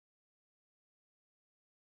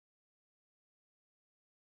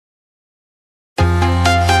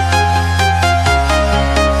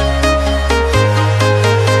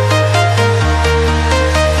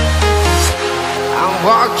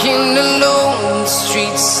walking alone, the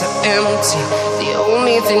streets are empty. The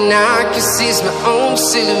only thing I can see is my own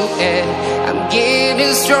silhouette. I'm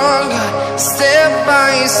getting stronger, step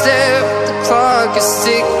by step. The clock is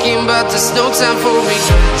ticking, but there's no time for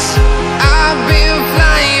regrets. I've been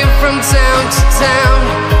flying from town to town,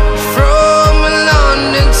 from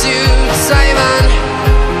London to Taiwan.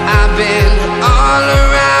 I've been all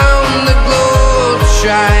around the globe,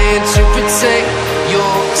 trying to protect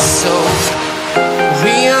your soul.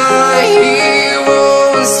 We are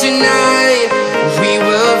heroes tonight. We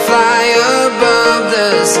will fly above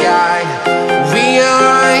the sky. We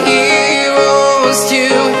are heroes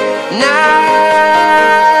tonight.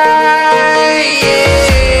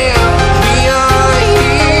 Yeah. We are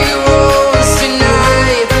heroes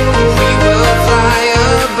tonight. We will fly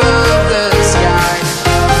above the sky.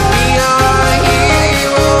 We are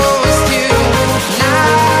heroes tonight.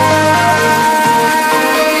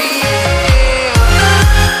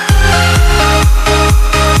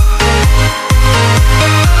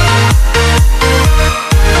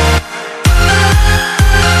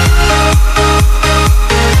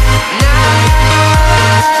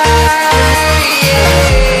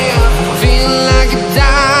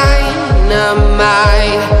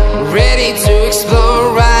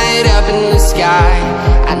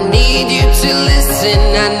 I need you to listen,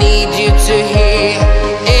 I need you to hear,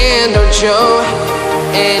 and don't show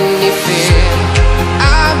any fear.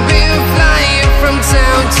 I've been flying from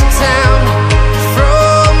town to town,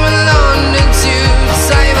 from London to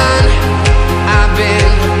Taiwan. I've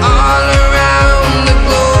been all around the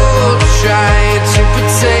globe, trying to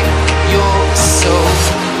protect your soul.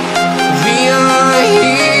 We are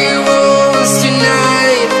heroes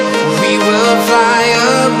tonight. We will fly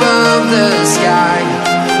above the sky.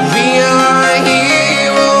 We are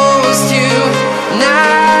heroes tonight.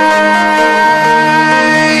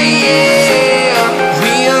 Yeah.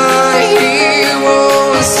 We are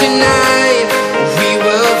heroes tonight. We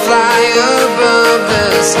will fly above the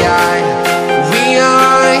sky. We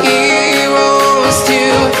are heroes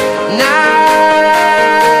tonight.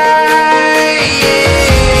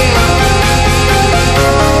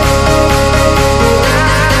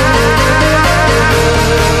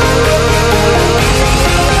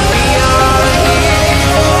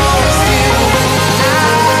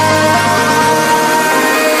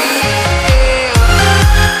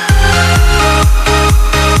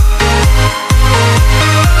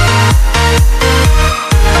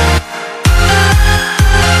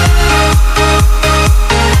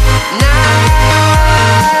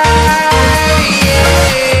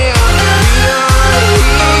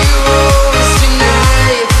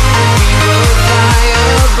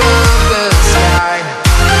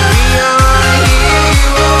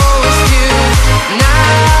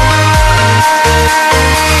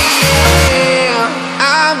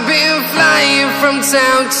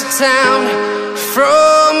 Town to town,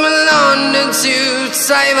 from London to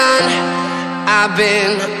Taiwan. I've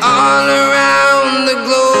been all around the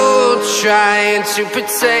globe, trying to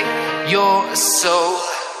protect your soul.